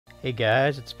Hey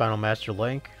guys, it's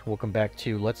finalmasterlink. Welcome back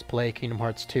to Let's Play Kingdom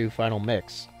Hearts 2 Final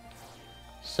Mix.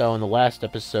 So in the last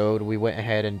episode, we went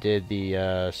ahead and did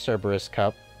the Cerberus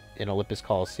Cup in Olympus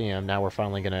Coliseum. Now we're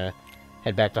finally gonna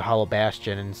head back to Hallow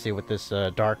Bastion and see what this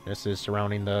darkness is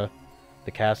surrounding the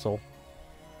castle.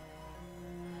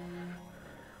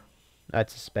 I'd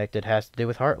suspect it has to do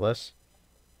with Heartless.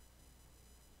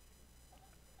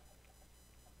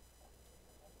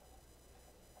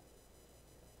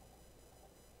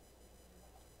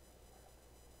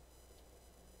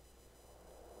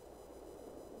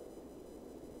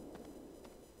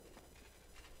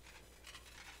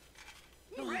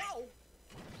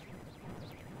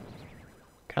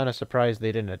 Kinda surprised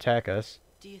they didn't attack us.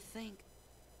 Do you think?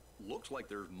 Looks like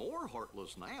there's more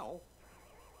Heartless now.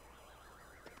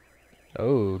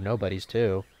 Oh, nobody's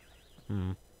too.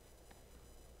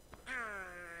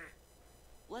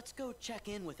 Let's go check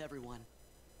in with everyone.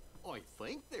 I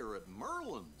think they're at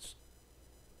Merlin's.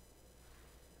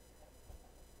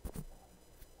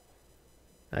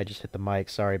 I just hit the mic,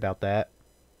 sorry about that.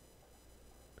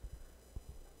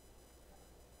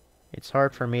 It's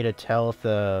hard for me to tell if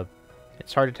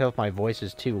it's hard to tell if my voice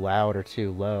is too loud or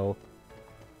too low.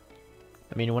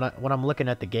 I mean, when I'm looking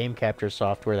at the game capture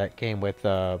software that came with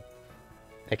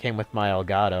my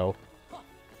Elgato,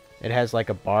 it has like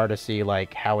a bar to see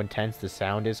like how intense the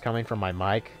sound is coming from my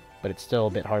mic, but it's still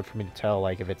a bit hard for me to tell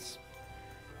like if it's,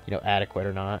 you know, adequate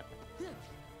or not.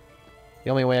 The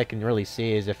only way I can really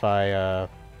see is if I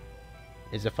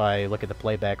look at the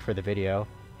playback for the video.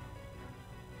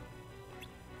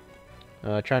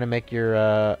 Trying to make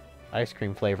your ice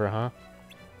cream flavor, huh?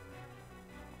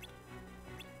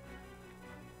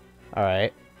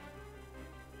 Alright.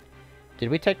 Did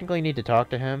we technically need to talk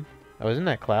to him? Oh, isn't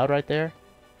that Cloud right there?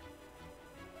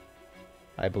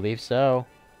 I believe so.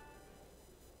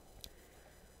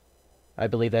 I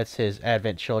believe that's his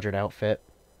Advent Children outfit.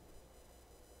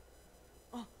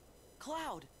 Oh,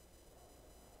 Cloud!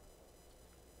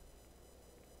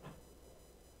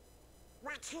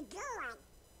 What you doing?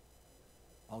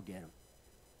 I'll get him.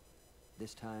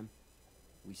 This time,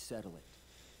 we settle it.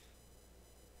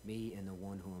 Me and the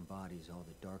one who embodies all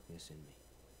the darkness in me.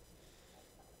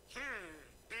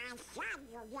 I said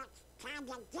you look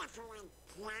kinda different,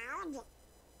 Cloud.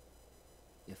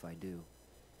 If I do,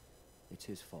 it's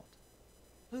his fault.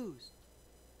 Whose?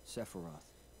 Sephiroth.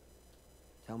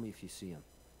 Tell me if you see him.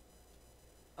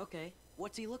 Okay,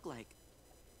 what's he look like?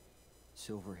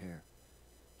 Silver hair.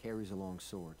 Carries a long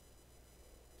sword.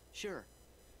 Sure.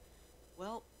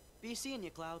 Well, be seeing you,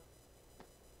 Cloud.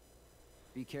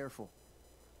 Be careful.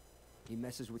 He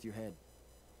messes with your head.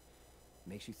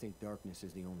 Makes you think darkness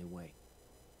is the only way.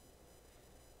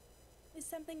 Is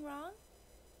something wrong?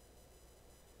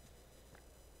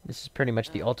 This is pretty much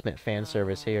the ultimate fan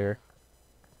service here.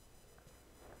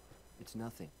 It's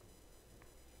nothing.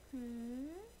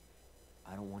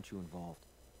 I don't want you involved.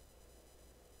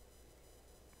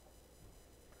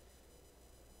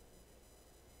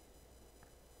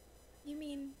 You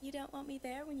mean you don't want me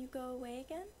there when you go away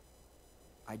again?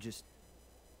 I just...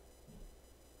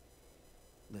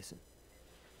 Listen.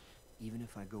 Even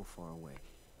if I go far away,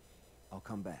 I'll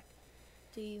come back.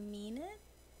 Do you mean it?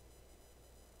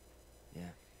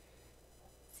 Yeah.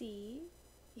 See?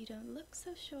 You don't look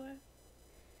so sure.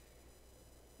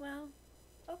 Well,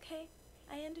 okay.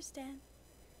 I understand.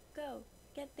 Go.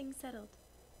 Get things settled.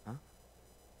 Huh?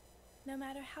 No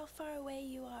matter how far away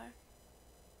you are,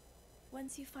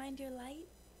 once you find your light,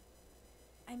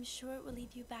 I'm sure it will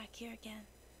lead you back here again.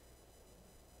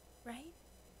 Right?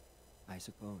 I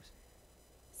suppose.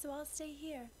 So I'll stay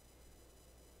here.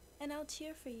 And I'll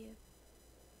cheer for you.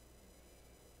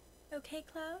 Okay,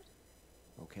 Cloud?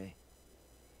 Okay.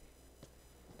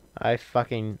 I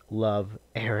fucking love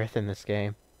Aerith in this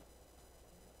game.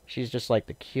 She's just like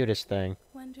the cutest thing.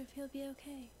 Wonder if he'll be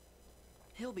okay.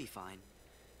 He'll be fine.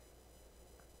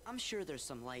 I'm sure there's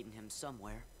some light in him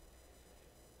somewhere.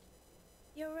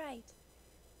 You're right.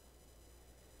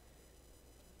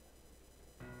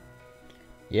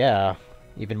 Yeah,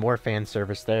 even more fan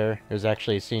service there. There's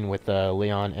actually a scene with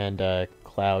Leon and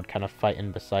Cloud kind of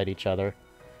fighting beside each other.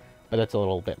 But that's a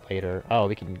little bit later. Oh,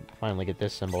 we can finally get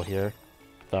this symbol here.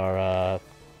 With our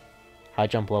high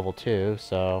jump level 2,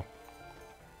 so...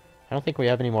 I don't think we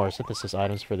have any more synthesis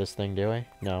items for this thing, do we?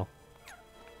 No.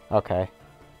 Okay.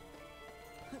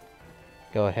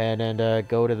 Go ahead and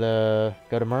go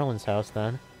to Merlin's house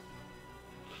then.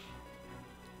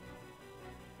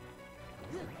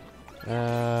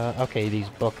 Okay, these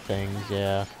book things,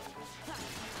 yeah.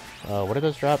 What do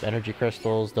those drop? Energy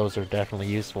crystals. Those are definitely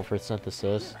useful for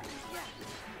synthesis.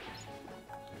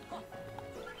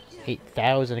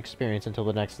 8,000 experience until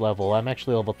the next level. I'm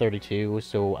actually level 32,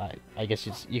 so I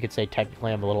guess you could say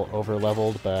technically I'm a little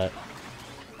over-leveled, but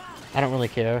I don't really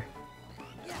care,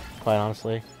 quite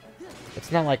honestly.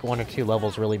 It's not like 1 or 2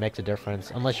 levels really makes a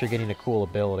difference, unless you're getting a cool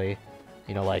ability.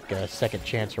 You know, like Second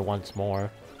Chance or Once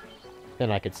More.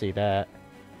 Then I could see that.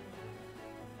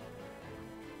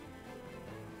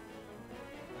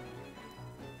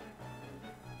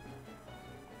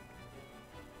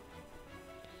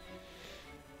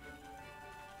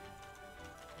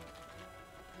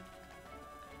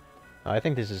 I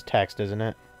think this is text, isn't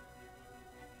it?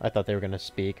 I thought they were going to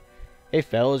speak. Hey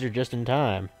fellas, you're just in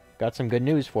time. Got some good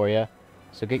news for you.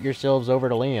 So get yourselves over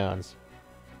to Leon's.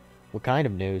 What kind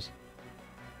of news?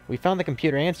 We found the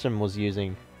computer Ansem was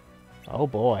using. Oh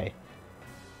boy.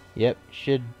 Yep,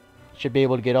 should be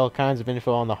able to get all kinds of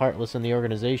info on the Heartless in the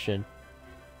organization.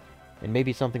 And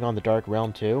maybe something on the Dark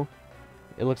Realm too?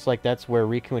 It looks like that's where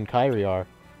Riku and Kairi are.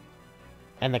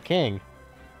 And the King.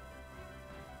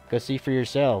 Go see for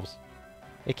yourselves.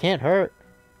 It can't hurt.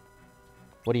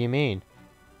 What do you mean?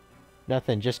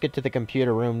 Nothing, just get to the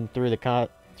computer room through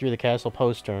the castle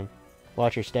postern.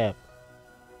 Watch your step.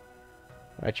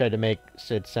 I tried to make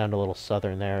Sid sound a little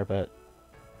southern there, but...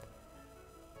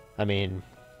 I mean,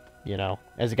 you know,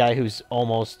 as a guy who's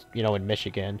almost, you know, in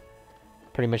Michigan,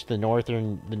 pretty much the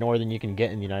northern you can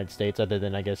get in the United States, other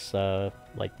than, I guess,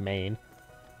 like Maine.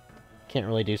 Can't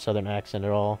really do southern accent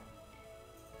at all.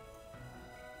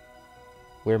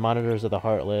 We're monitors of the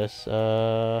Heartless.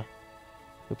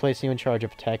 We place you in charge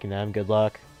of attacking them. Good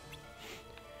luck.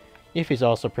 Yuffie's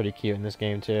also pretty cute in this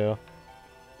game, too.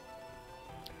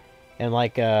 And,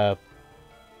 like, I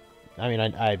mean,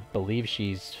 I believe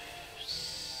she's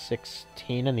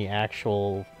 16 in the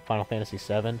actual Final Fantasy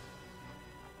VII.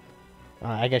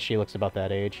 I guess she looks about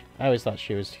that age. I always thought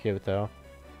she was cute, though.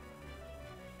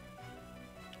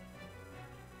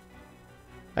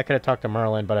 I could have talked to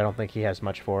Merlin, but I don't think he has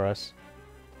much for us.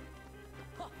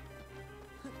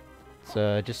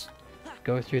 So just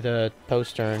go through the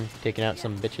postern, taking out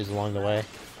some bitches along the way.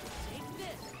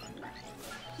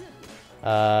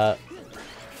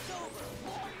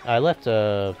 I left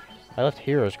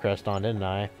Hero's Crest on, didn't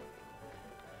I?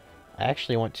 I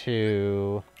actually want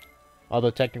to...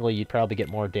 Although technically you'd probably get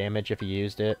more damage if you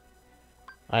used it.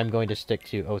 I'm going to stick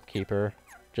to Oathkeeper,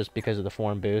 just because of the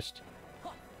form boost.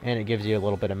 And it gives you a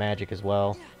little bit of magic as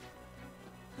well.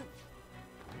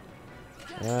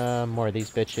 More of these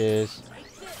bitches.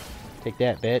 Take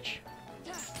that, bitch.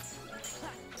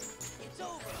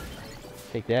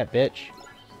 Take that, bitch.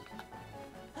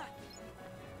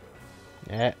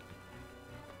 Yeah.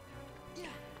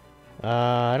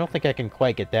 I don't think I can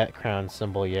quite get that crown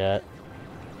symbol yet.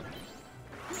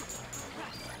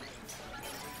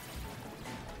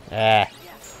 Ah.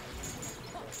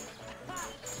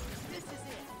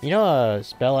 You know a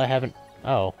spell I haven't...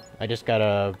 Oh, I just got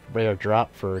a rare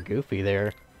drop for Goofy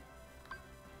there.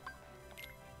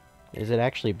 Is it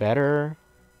actually better?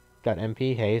 Got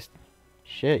MP haste.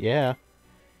 Shit, yeah.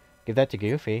 Give that to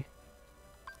Goofy.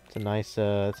 It's a nice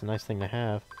thing to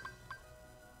have.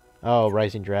 Oh,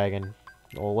 Rising Dragon.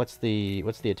 Well, what's the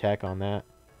attack on that?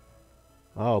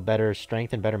 Oh, better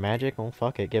strength and better magic? Well,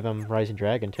 fuck it. Give him Rising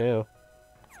Dragon, too.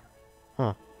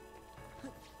 Huh.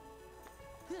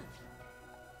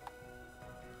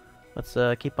 Let's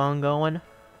keep on going.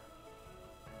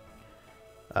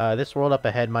 This world up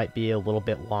ahead might be a little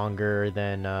bit longer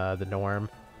than the norm.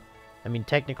 I mean,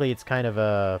 technically it's kind of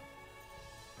a...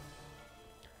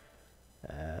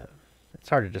 it's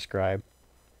hard to describe.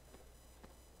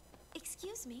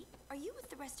 Excuse me, are you with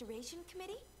the Restoration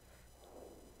Committee?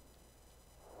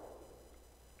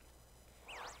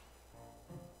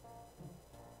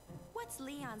 What's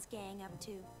Leon's gang up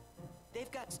to? They've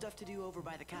got stuff to do over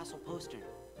by the castle postern.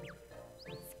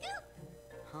 Scoop!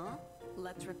 Huh?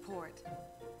 Let's report.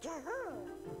 To who?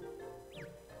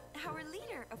 Our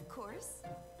leader, of course.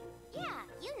 Yeah,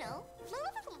 you know.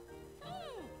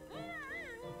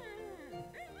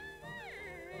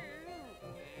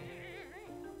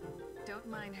 Don't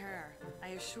mind her. I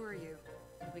assure you,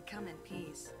 we come in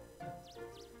peace.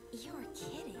 You're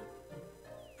kidding.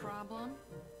 Problem?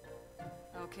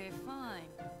 Okay, fine.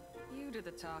 You do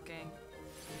the talking.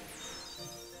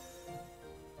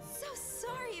 So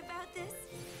sorry about this.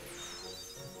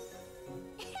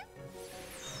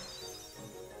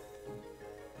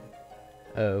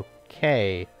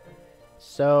 Okay.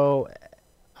 So,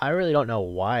 I really don't know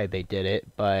why they did it,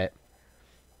 but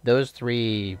those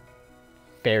 3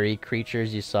 fairy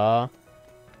creatures you saw,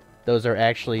 those are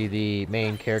actually the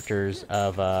main characters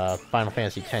of Final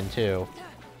Fantasy X-2.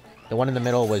 The one in the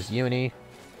middle was Uni.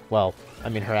 Well, I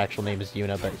mean her actual name is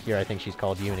Yuna, but here I think she's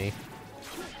called Uni.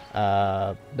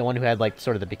 The one who had, like,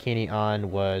 sort of the bikini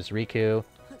on was Riku,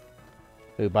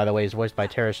 who, by the way, is voiced by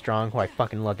Tara Strong, who I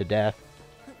fucking love to death.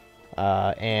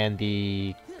 And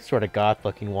the sort of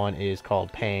goth-looking one is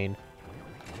called Pain.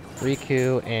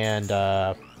 Riku and,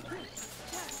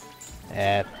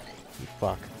 you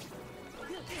fuck.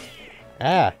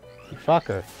 Ah! You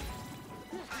fucker.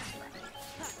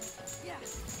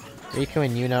 Riku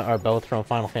and Yuna are both from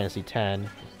Final Fantasy X.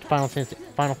 Final Fantasy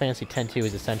X-2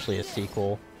 is essentially a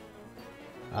sequel.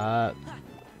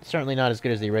 Certainly not as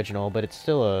good as the original, but it's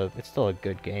still a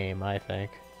good game, I think.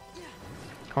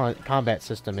 Combat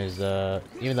system is,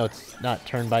 even though it's not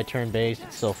turn-by-turn based,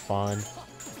 it's still fun.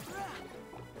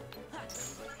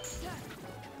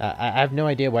 I have no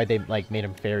idea why they, like, made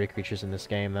them fairy creatures in this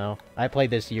game, though. I played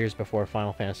this years before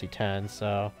Final Fantasy X,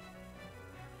 so...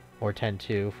 Or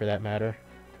X-2, for that matter.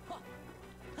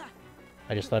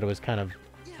 I just thought it was kind of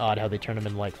odd how they turn them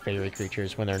into, like, fairy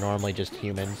creatures when they're normally just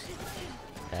humans.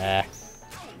 Ah.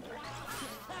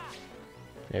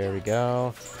 There we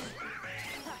go.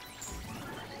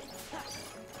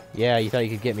 Yeah, you thought you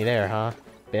could get me there, huh?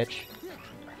 Bitch.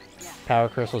 Power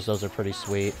crystals, those are pretty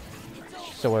sweet.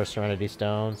 So are Serenity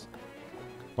Stones.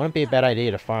 Wouldn't be a bad idea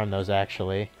to farm those,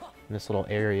 actually. In this little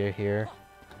area here.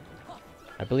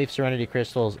 I believe Serenity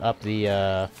Crystals up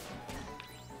the,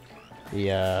 what do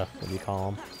you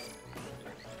call them?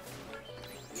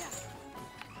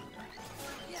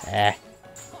 Ah.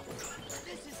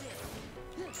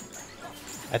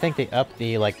 I think they up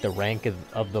the, like, the rank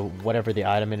of the whatever the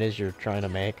item it is you're trying to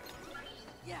make.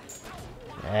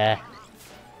 Ah.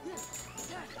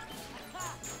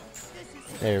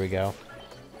 There we go.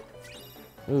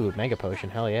 Ooh, Mega Potion,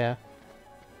 hell yeah.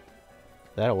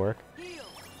 That'll work.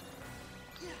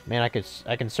 Man, I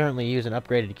can certainly use an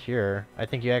upgraded cure. I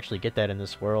think you actually get that in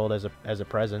this world as a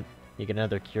present. You get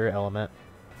another cure element.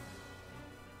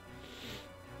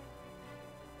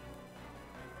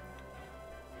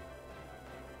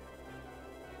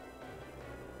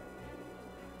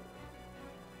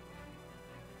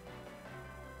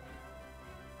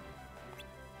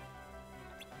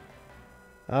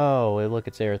 Oh, look,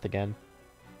 it's Aerith again.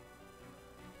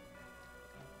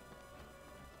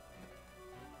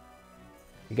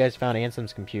 You guys found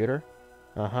Ansem's computer?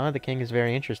 Uh-huh, the king is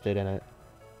very interested in it.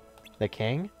 The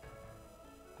king?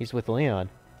 He's with Leon.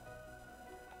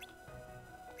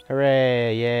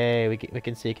 Hooray, yay, we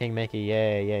can see King Mickey,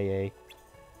 yay, yay, yay.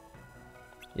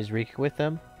 Is Riku with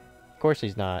them? Of course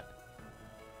he's not.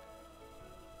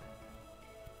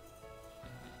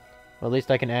 Well, at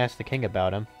least I can ask the king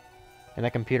about him. And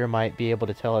that computer might be able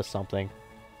to tell us something.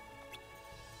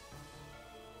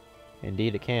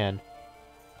 Indeed it can.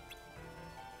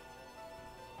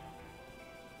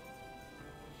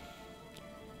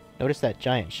 Notice that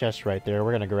giant chest right there.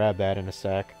 We're gonna grab that in a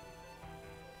sec.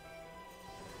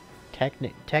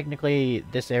 Technically,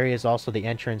 this area is also the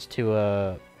entrance to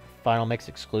a Final Mix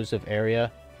exclusive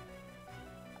area.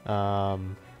 Well,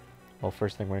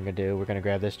 first thing we're gonna do, we're gonna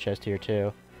grab this chest here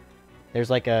too. There's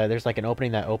like an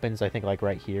opening that opens, I think, like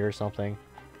right here or something.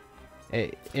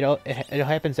 It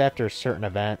happens after a certain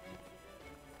event,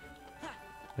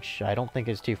 which I don't think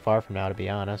is too far from now, to be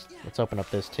honest. Let's open up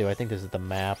this too. I think this is the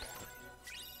map.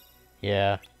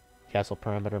 Yeah, castle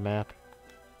perimeter map.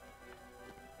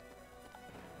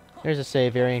 There's a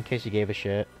save area in case you gave a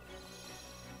shit.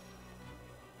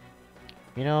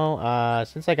 You know,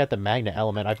 since I got the magnet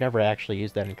element, I've never actually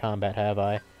used that in combat, have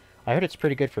I? I heard it's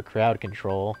pretty good for crowd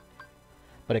control.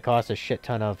 But it costs a shit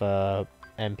ton of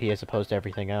MP as opposed to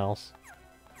everything else.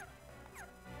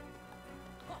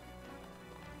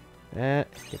 Get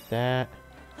that.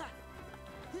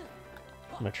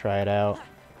 I'm gonna try it out.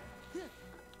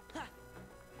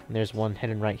 And there's one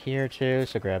hidden right here too,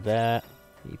 so grab that.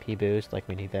 EP boost, like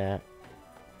we need that.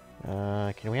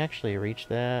 Can we actually reach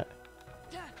that?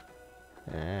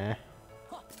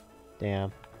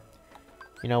 Damn.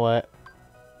 You know what?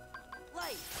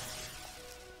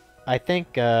 I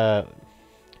think, there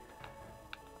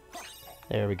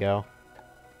we go.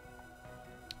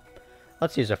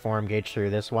 Let's use a form gauge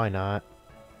through this, why not?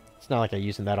 It's not like I'm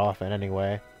using that often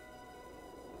anyway.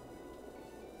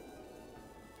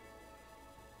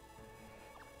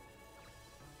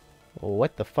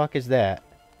 What the fuck is that?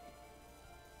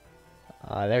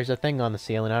 There's a thing on the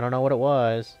ceiling, I don't know what it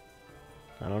was.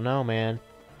 I don't know, man.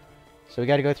 So we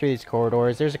gotta go through these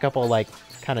corridors. There's a couple, like,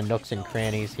 kind of nooks and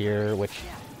crannies here, which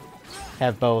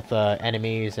have both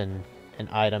enemies and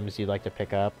items you'd like to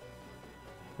pick up.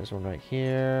 There's one right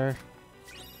here.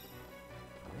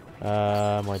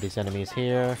 More of these enemies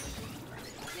here.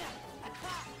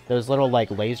 Those little, like,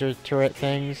 laser turret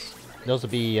things, those will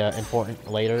be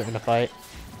important later in the fight.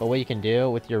 But what you can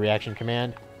do with your reaction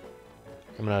command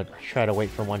I'm gonna try to wait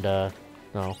for one to...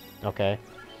 No. Okay.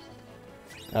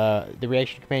 The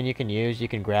reaction command you can use, you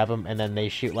can grab them, and then they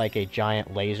shoot like a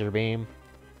giant laser beam,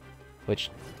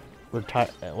 which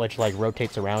like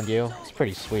rotates around you. It's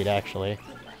pretty sweet, actually.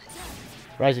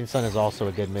 Rising Sun is also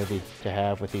a good movie to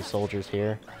have with these soldiers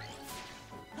here.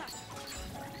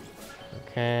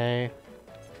 Okay.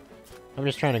 I'm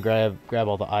just trying to grab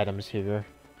all the items here.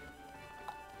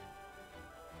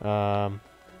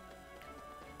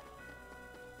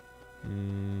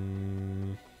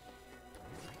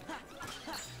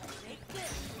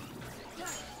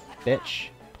 Bitch,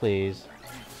 please.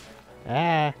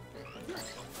 Ah.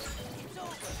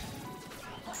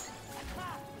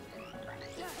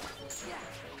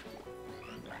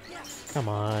 Come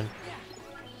on.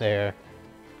 There.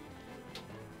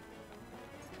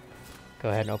 Go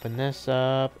ahead and open this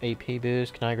up. AP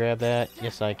boost. Can I grab that?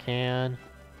 Yes, I can.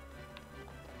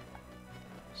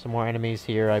 Some more enemies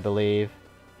here, I believe.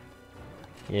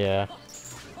 Yeah.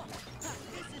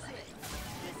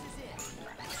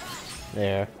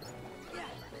 There.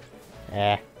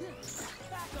 Ah.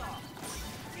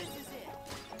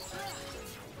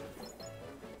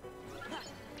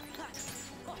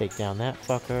 Take down that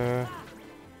fucker.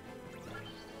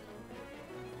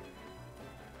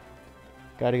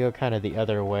 Gotta go kind of the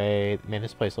other way. Man,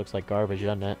 this place looks like garbage,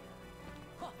 doesn't it?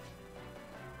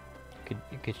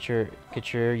 Could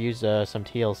sure use some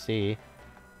TLC.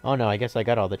 Oh no, I guess I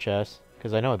got all the chests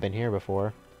because I know I've been here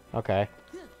before. Okay.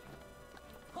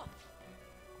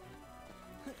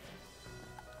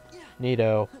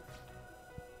 Neato.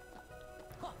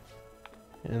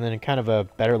 And then kind of a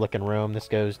better looking room. This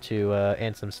goes to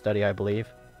Ansem's study, I believe.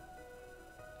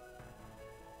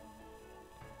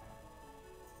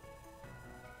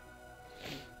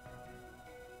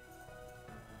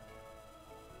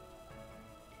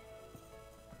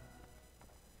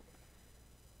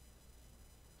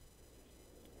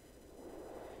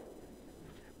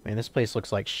 Man, this place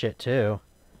looks like shit too.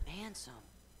 Ansem.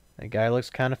 That guy looks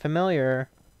kind of familiar.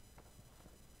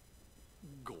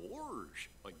 Gorge,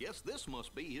 I guess this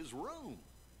must be his room.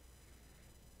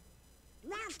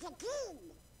 Master King!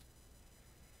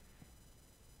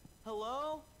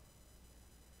 Hello?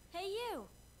 Hey, you!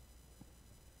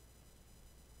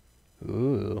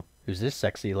 Ooh, who's this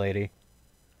sexy lady?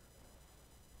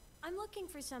 I'm looking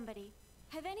for somebody.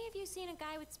 Have any of you seen a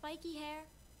guy with spiky hair?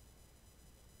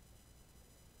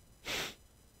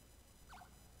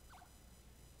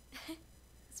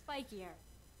 Spikier.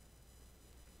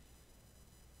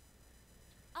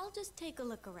 I'll just take a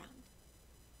look around.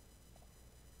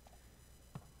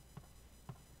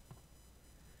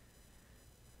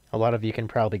 A lot of you can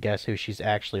probably guess who she's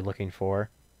actually looking for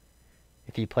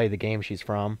if you play the game she's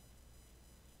from.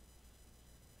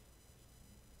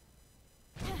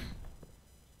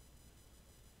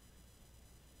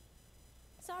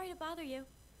 Sorry to bother you.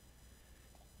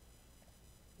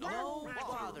 No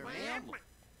bother, ma'am.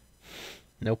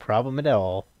 No problem at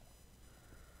all.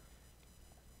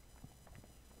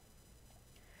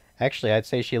 Actually, I'd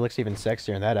say she looks even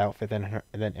sexier in that outfit than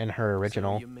in her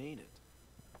original. So you made it.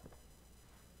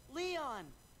 Leon!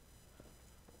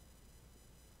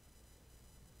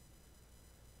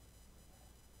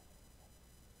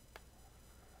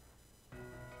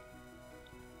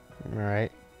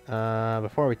 Alright.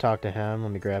 Before we talk to him,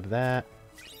 let me grab that.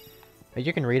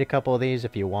 You can read a couple of these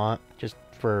if you want, just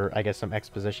for, I guess, some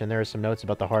exposition. There are some notes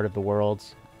about the Heart of the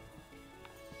Worlds.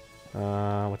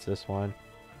 What's this one?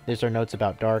 These are notes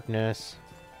about darkness.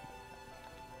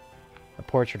 A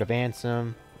portrait of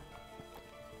Ansem.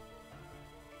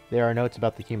 There are notes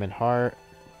about the human heart.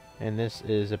 And this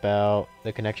is about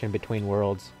the connection between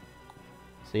worlds.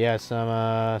 So yeah,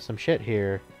 some shit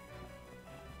here.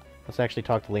 Let's actually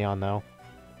talk to Leon, though.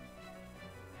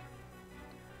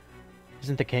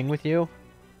 Isn't the king with you?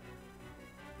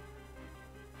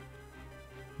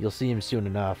 You'll see him soon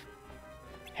enough.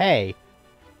 Hey!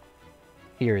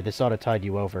 Here, this ought to tide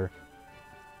you over.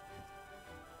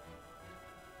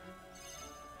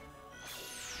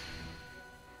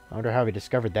 I wonder how he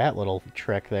discovered that little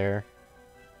trick there.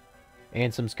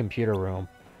 Ansem's computer room.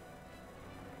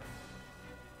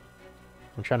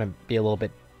 I'm trying to be a little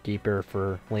bit deeper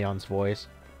for Leon's voice.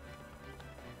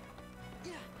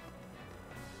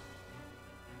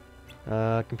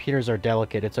 Computers are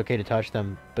delicate. It's okay to touch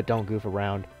them, but don't goof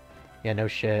around. Yeah, no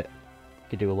shit. You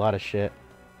could do a lot of shit.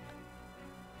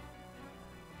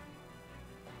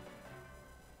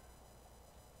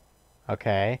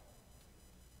 Okay.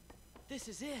 This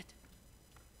is it.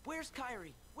 Where's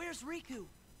Kairi? Where's Riku?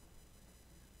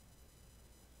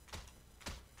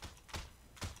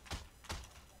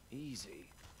 Easy.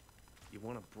 You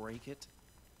want to break it?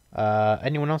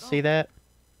 Anyone else see that?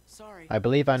 Sorry. I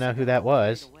believe I know who that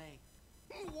was.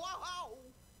 Wow!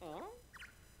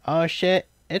 Oh shit,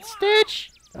 it's Stitch!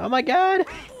 Oh my god! Get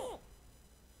off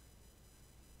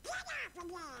of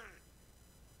there!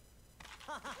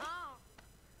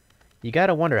 You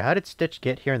gotta wonder, how did Stitch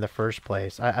get here in the first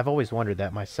place? I've always wondered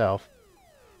that myself.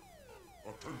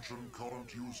 Attention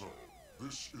current user.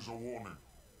 This is a warning.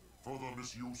 Further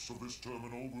misuse of this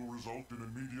terminal will result in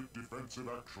immediate defensive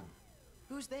action.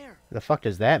 Who's there? The fuck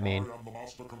does that mean? I am the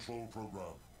Master Control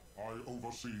Program. I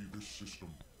oversee this system.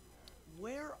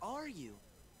 Where are you?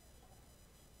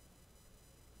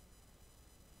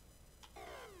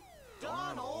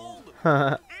 Donald!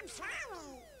 I'm sorry.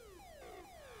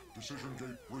 Decision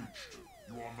gate breached.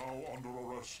 You are now under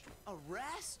arrest.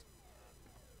 Arrest?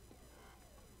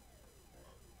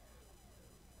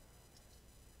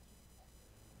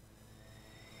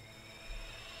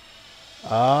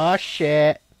 Oh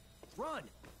shit. Run!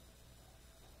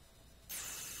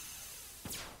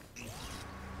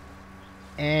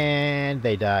 And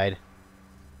they died.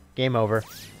 Game over.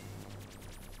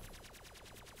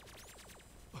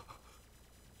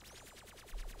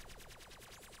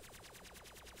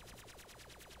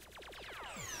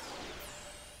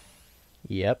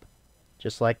 Yep.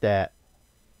 Just like that.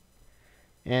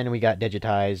 And we got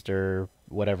digitized, or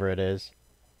whatever it is.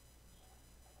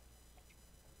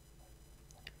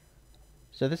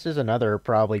 So this is another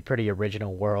probably pretty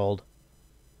original world.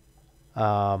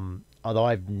 Although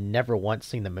I've never once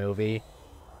seen the movie.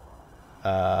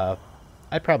 I'd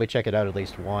probably check it out at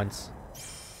least once.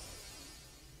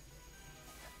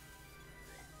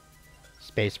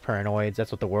 Space Paranoids,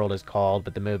 that's what the world is called,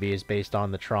 but the movie is based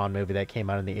on the Tron movie that came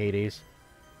out in the 80s.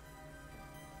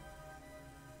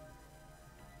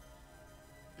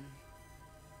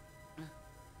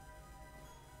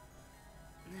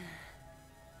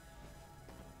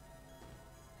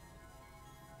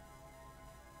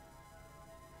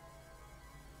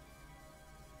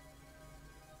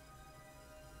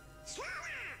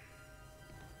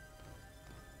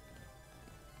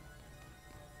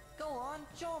 Go on,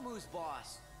 show him who's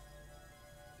boss.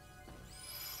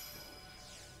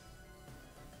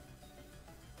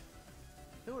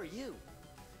 Who are you?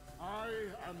 I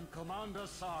am Commander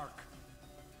Sark.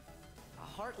 A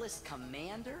heartless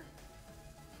commander?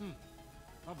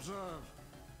 Observe.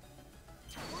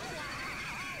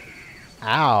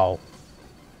 Ow.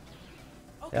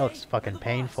 Okay, That looks you're fucking the boss.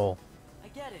 painful. I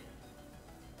get it.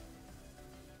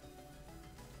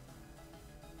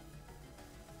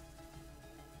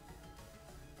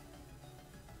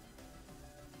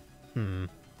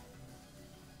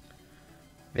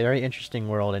 Very interesting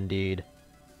world indeed.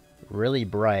 Really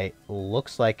bright.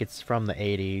 Looks like it's from the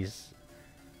 80s.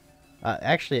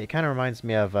 Actually, it kind of reminds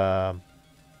me of, the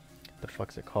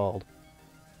fuck's it called?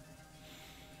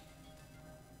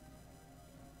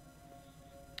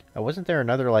 Wasn't there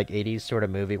another, like, 80s sort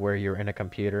of movie where you're in a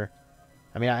computer?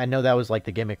 I mean, I know that was, like,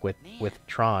 the gimmick with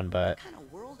Tron, but... What kind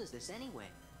of world is this anyway?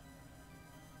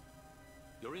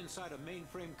 You're inside a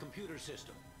mainframe computer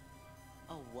system.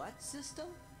 A what system?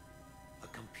 A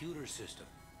computer system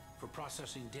for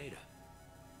processing data.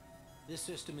 This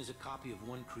system is a copy of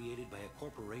one created by a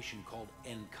corporation called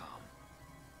Encom.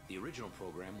 The original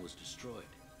program was destroyed.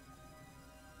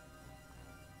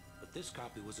 But this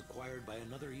copy was acquired by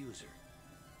another user.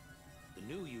 The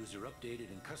new user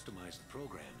updated and customized the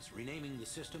programs, renaming the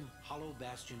system Hallow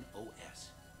Bastion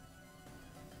OS.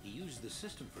 He used the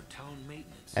system for town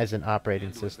maintenance As an operating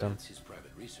and to system. advance his private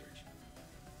research.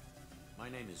 My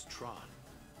name is Tron.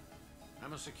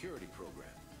 I'm a security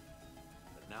program,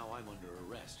 but now I'm under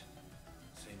arrest,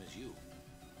 same as you.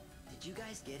 Did you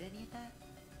guys get any of that?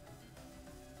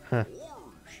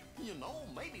 Wars! You know,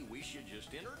 maybe we should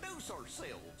just introduce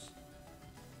ourselves.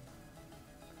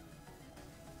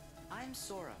 I'm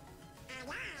Sora. And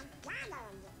I'm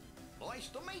Donald. Nice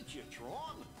to meet you,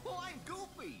 Tron. Well, I'm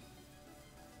Goofy.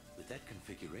 With that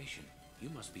configuration, you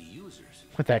must be users.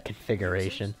 With that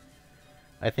configuration.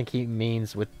 I think he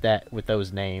means with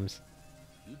those names.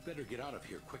 You'd better get out of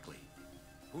here quickly.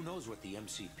 Who knows what the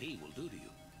MCP will do to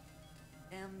you?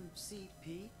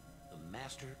 MCP? The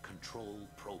Master Control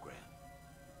Program.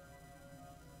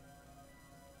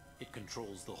 It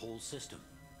controls the whole system.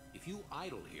 If you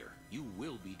idle here, you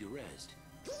will be derezzed.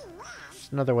 It's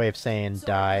another way of saying So,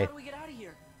 die. how do we get out of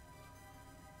here?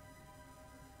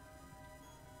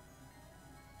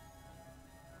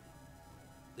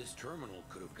 This terminal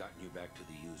could have gotten you back to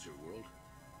the user world.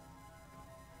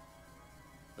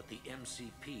 But the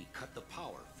MCP cut the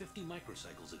power 50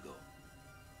 microcycles ago.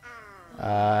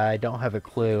 I don't have a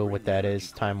clue what that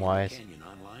is time-wise. Canyon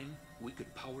online, we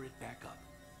could power it back up.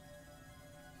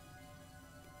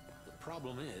 The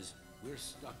problem is, We're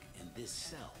stuck in this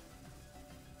cell.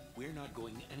 We're not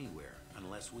going anywhere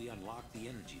unless we unlock the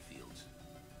energy fields.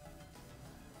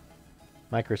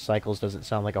 Microcycles doesn't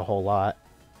sound like a whole lot.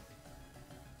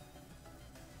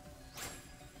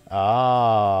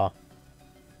 Ah,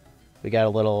 we got a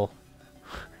little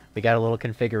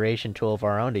configuration tool of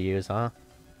our own to use, huh?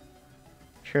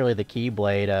 Surely the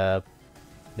Keyblade's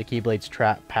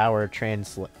trap power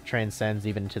transcends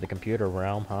even to the computer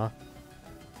realm, huh?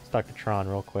 Let's talk to Tron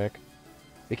real quick.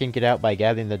 We can get out by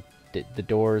gathering the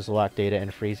door's locked data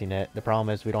and freezing it. The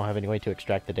problem is we don't have any way to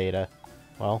extract the data.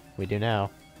 Well, we do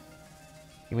now.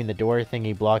 You mean the door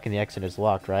thingy blocking the exit is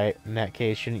locked, right? In that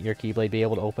case, shouldn't your Keyblade be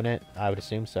able to open it? I would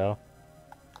assume so.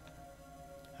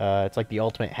 It's like the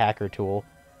ultimate hacker tool.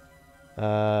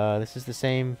 This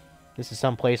is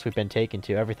some place we've been taken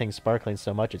to. Everything's sparkling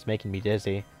so much it's making me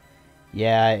dizzy.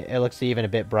 Yeah, it looks even a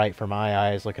bit bright for my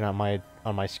eyes looking at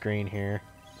on my screen here.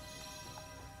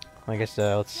 I guess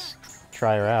let's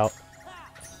try her out.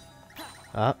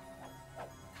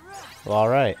 Well,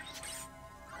 alright.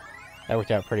 That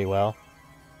worked out pretty well.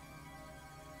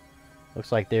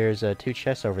 Looks like there's 2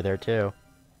 chests over there too.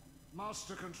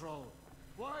 Master Control,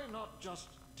 why not just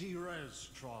de-res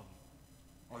Tron?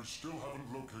 I still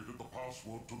haven't located the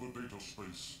password to the data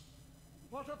space.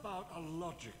 What about a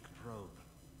logic probe?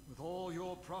 With all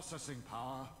your processing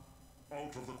power?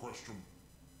 Out of the question.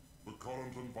 The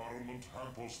current environment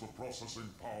hampers the processing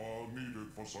power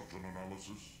needed for such an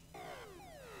analysis.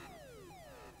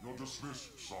 You're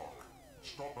dismissed, Sark.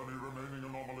 Stop any remaining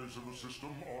anomalies in the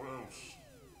system, or else.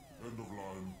 End of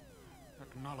line.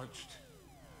 Acknowledged.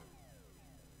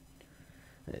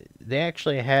 They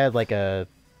actually had like a...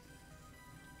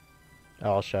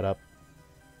 Oh, I'll shut up.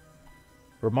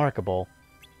 Remarkable.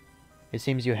 It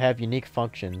seems you have unique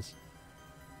functions.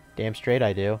 Damn straight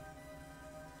I do.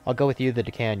 I'll go with you to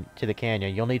the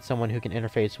canyon. You'll need someone who can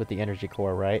interface with the energy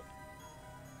core, right?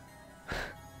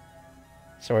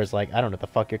 Sora's like, I don't know what the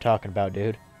fuck you're talking about,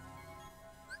 dude.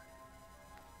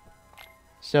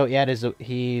 So yeah,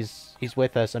 he's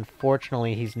with us.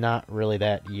 Unfortunately, he's not really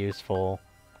that useful.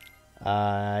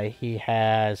 He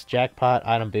has jackpot,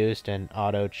 item boost, and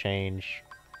auto change.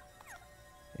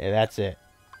 Yeah, that's it.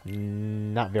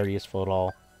 Not very useful at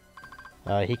all.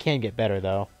 He can get better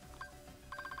though.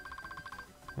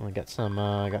 I got some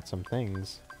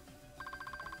things.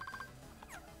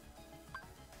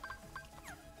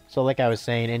 So like I was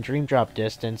saying, in Dream Drop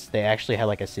Distance, they actually had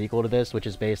like a sequel to this, which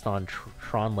is based on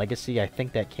Tron Legacy. I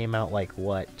think that came out like,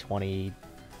 what,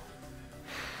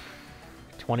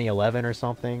 2011 or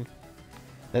something?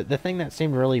 The thing that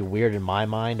seemed really weird in my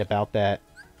mind about that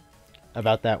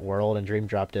world in Dream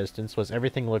Drop Distance was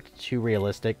everything looked too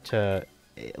realistic to...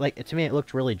 Like, to me it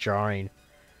looked really jarring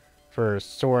for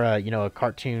Sora, you know, a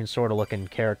cartoon sort of looking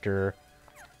character,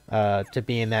 to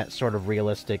be in that sort of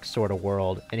realistic sort of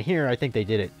world. And here, I think they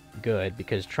did it good,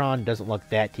 because Tron doesn't look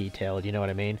that detailed, you know what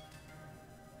I mean?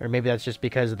 Or maybe that's just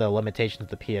because of the limitations of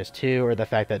the PS2, or the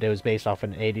fact that it was based off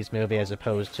an 80s movie as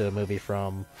opposed to a movie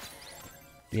from,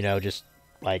 you know, just,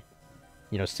 like,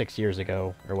 you know, 6 years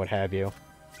ago, or what have you.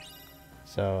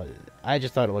 So, I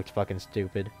just thought it looked fucking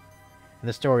stupid. And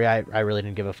the story, I really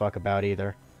didn't give a fuck about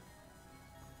either.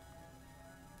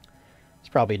 It's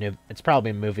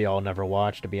probably a movie I'll never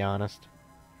watch, to be honest.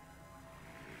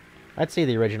 I'd see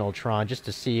the original Tron just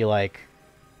to see, like,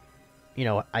 you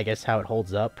know, I guess how it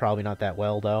holds up. Probably not that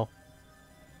well, though.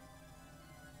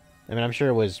 I mean, I'm sure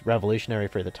it was revolutionary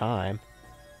for the time.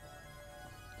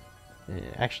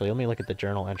 Actually, let me look at the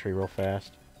journal entry real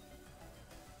fast.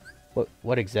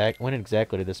 When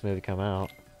exactly did this movie come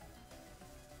out?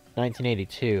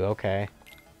 1982. Okay.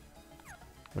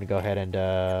 I'm gonna go ahead and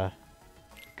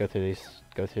go through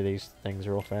these things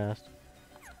real fast.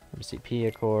 MCP,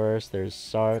 of course. There's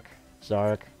Zark,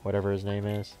 whatever his name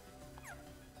is.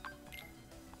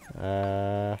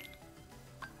 Oh,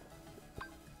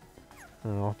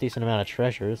 decent amount of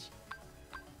treasures.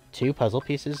 2 puzzle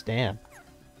pieces? Damn.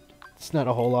 It's not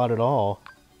a whole lot at all.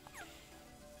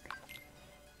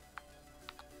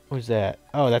 Who's that?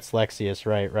 Oh, that's Lexius,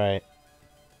 right.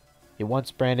 He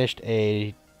once brandished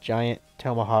a giant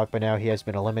tomahawk, but now he has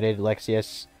been eliminated.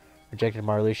 Lexius rejected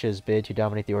Marluxia's bid to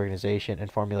dominate the organization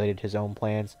and formulated his own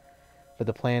plans. But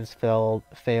the plans failed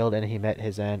and he met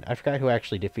his end. I forgot who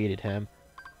actually defeated him.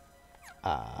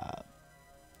 I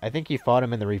think you fought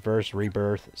him in the reverse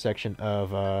rebirth section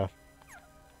of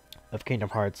Kingdom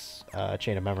Hearts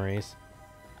Chain of Memories.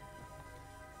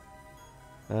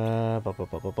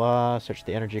 Search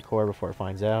the energy core before it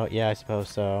finds out. Yeah, I suppose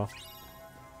so.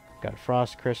 Got a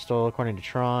frost crystal. According to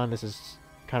Tron, this is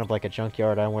kind of like a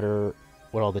junkyard. I wonder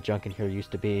what all the junk in here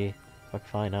used to be. Fuck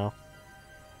if I know.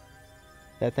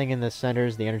 That thing in the center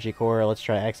is the energy core. Let's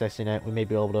try accessing it. We may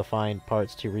be able to find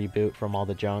parts to reboot from all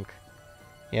the junk.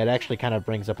 Yeah, it actually kind of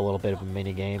brings up a little bit of a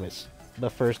mini game. It's the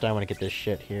first I want to get this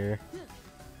shit here.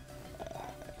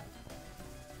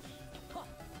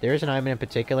 There's an item in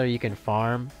particular you can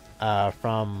farm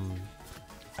from...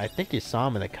 I think you saw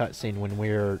him in the cutscene when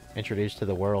we were introduced to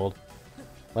the world.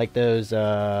 Like those,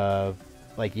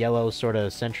 like yellow sort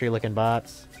of sentry-looking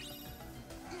bots.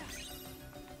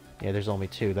 Yeah, there's only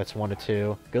 2. That's 1 to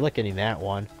 2. Good luck getting that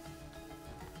one.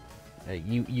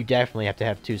 You definitely have to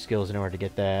have 2 skills in order to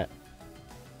get that.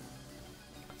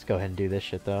 Let's go ahead and do this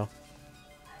shit, though.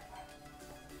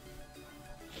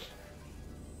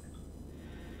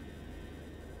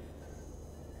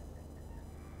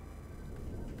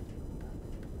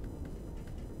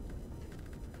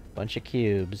 Bunch of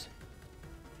cubes.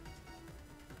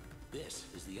 This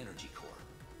is the energy core.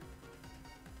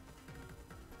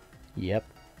 Yep.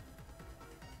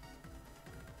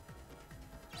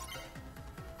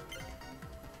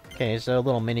 Okay, so a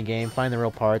little mini game. Find the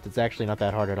real parts. It's actually not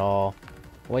that hard at all.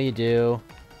 What you do,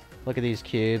 look at these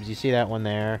cubes. You see that one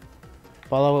there.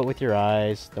 Follow it with your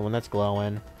eyes, the one that's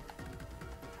glowing.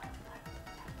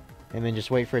 And then just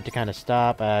wait for it to kind of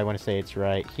stop. I want to say it's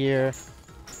right here.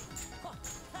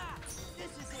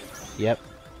 Yep.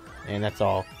 And that's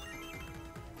all.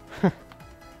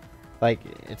 Like,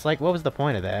 it's like, what was the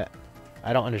point of that?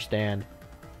 I don't understand.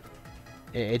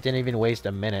 It didn't even waste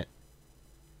a minute.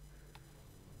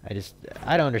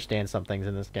 I don't understand some things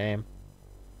in this game.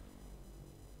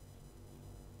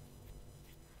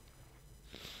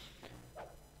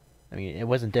 I mean, it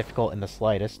wasn't difficult in the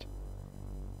slightest.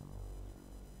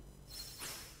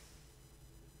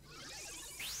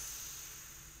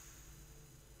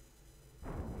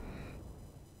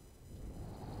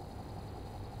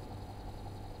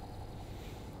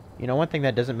 You know, one thing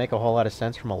that doesn't make a whole lot of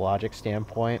sense from a logic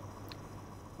standpoint.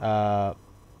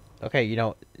 Okay, you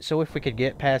know, so if we could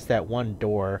get past that one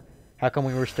door, how come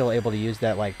we were still able to use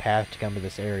that, like, path to come to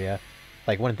this area?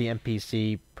 Like, wouldn't the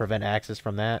NPC prevent access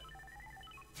from that?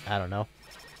 I don't know.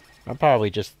 I'm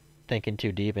probably just thinking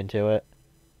too deep into it.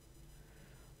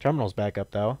 Terminal's back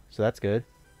up, though, so that's good.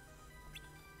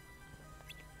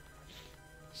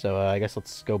 So, I guess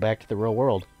let's go back to the real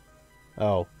world.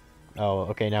 Oh. Oh,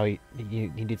 okay, now he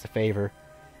needs a favor.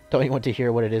 Don't you want to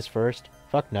hear what it is first?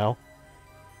 Fuck no.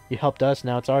 You helped us,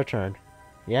 now it's our turn.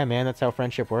 Yeah, man, that's how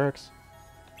friendship works.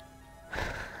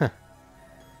 Let's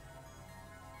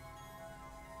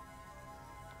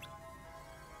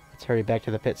hurry back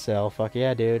to the pit cell. Fuck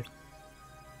yeah, dude.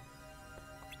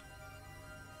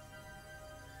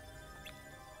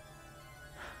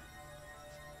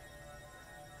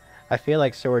 I feel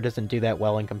like Sora doesn't do that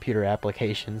well in computer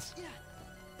applications.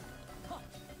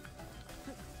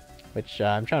 Which,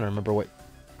 I'm trying to remember what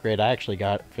grade I actually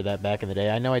got for that back in the day.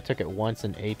 I know I took it once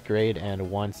in 8th grade and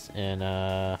once in,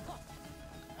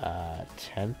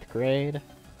 10th grade?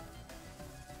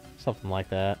 Something like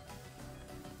that.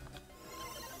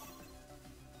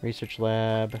 Research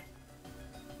lab.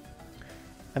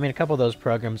 I mean, a couple of those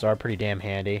programs are pretty damn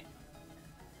handy.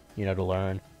 You know, to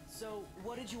learn. So,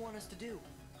 what did you want us to do?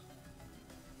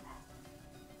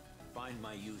 Find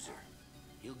my user.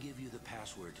 He'll give you the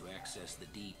password to access the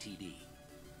DTD.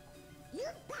 You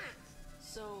bet.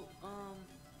 So,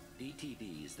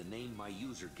 DTD is the name my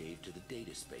user gave to the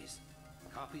data space.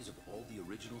 Copies of all the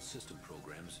original system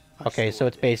programs. Okay, so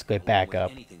it's basically a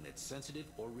backup. Anything that's sensitive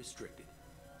or restricted.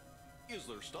 Is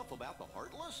there stuff about the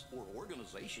Heartless or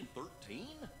Organization 13?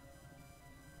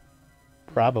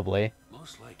 Probably.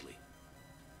 Most likely.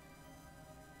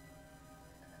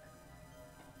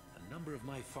 A number of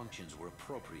my functions were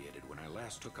appropriated when I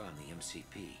last took on the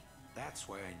MCP. That's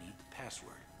why I need the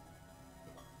password.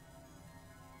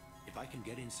 If I can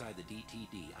get inside the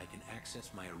DTD, I can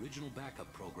access my original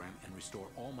backup program and restore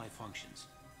all my functions.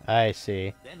 I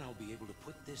see. Then I'll be able to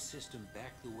put this system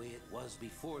back the way it was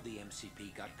before the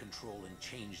MCP got control and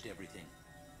changed everything.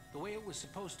 The way it was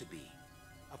supposed to be.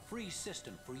 A free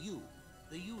system for you,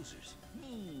 the users.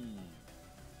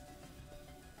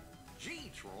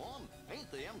 Gee, Tron,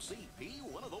 ain't the MCP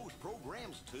one of those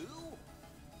programs too?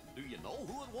 Do you know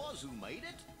who it was who made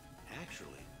it?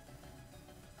 Actually,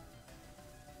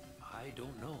 I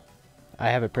don't know. I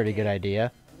have a pretty good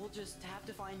idea. we'll just have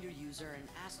to find your user and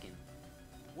ask him.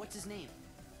 What's his name?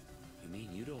 You mean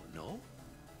you don't know?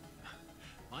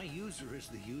 My user is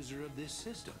the user of this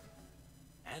system.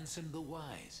 Ansem the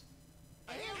Wise.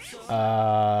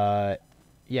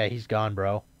 Yeah, he's gone,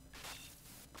 bro.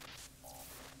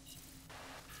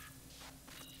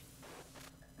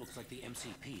 Looks like the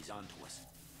MCP's onto us.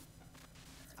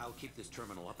 I'll keep this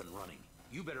terminal up and running.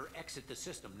 You better exit the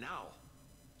system now.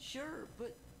 Sure,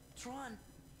 but Tron,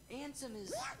 Ansem is...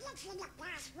 You get to the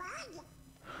password.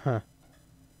 Huh.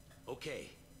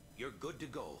 Okay, you're good to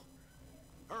go.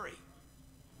 Hurry.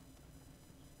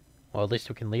 Well, at least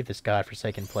we can leave this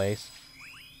godforsaken place.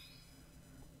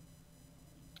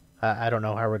 I don't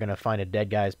know how we're gonna find a dead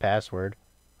guy's password.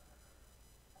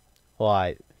 Well,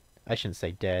 I shouldn't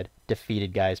say dead.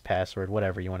 Defeated guy's password,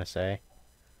 whatever you want to say.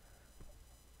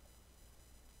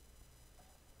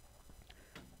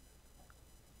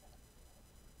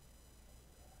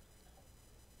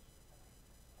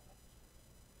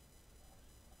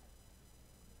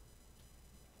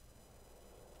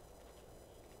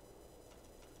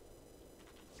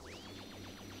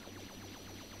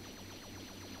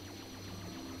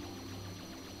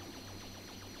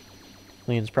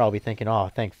 Leon's probably thinking, oh,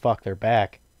 thank fuck, they're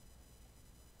back.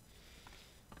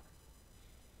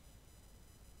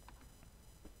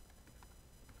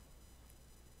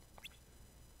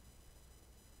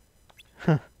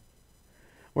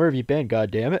 Where have you been,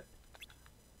 goddammit?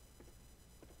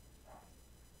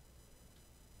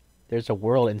 There's a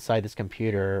world inside this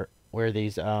computer where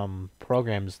these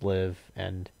programs live,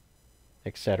 and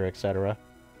etc, etc.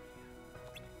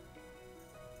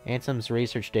 Ansem's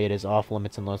research data is off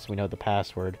limits unless we know the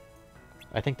password.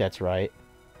 I think that's right.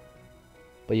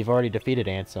 But you've already defeated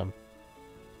Ansem.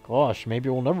 Gosh, maybe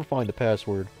we'll never find the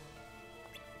password.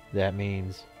 That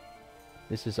means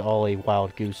this is all a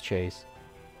wild goose chase.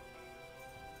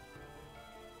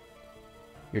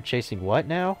 You're chasing what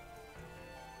now?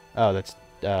 Oh, that's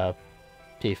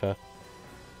Tifa.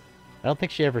 I don't think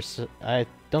she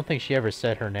ever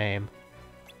said her name.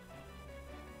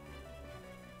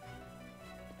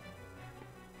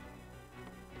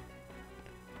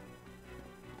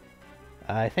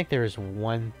 I think there is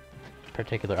one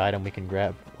particular item we can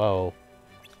grab. Whoa.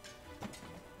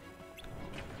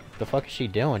 The fuck is she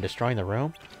doing? Destroying the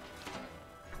room?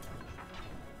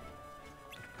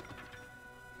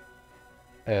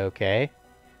 Okay.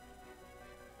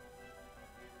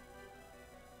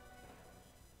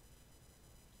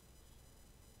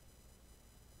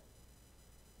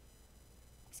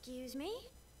 Excuse me?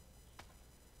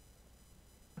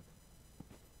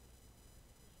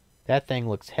 That thing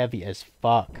looks heavy as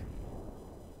fuck.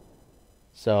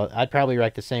 So, I'd probably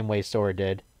react the same way Sora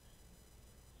did.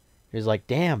 He was like,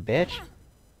 damn, bitch.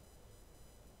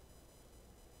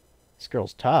 This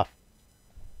girl's tough.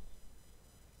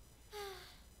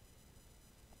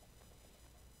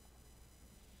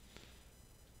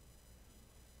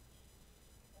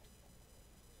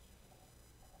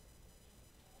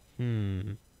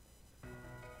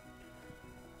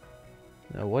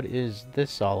 Now, what is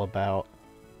this all about?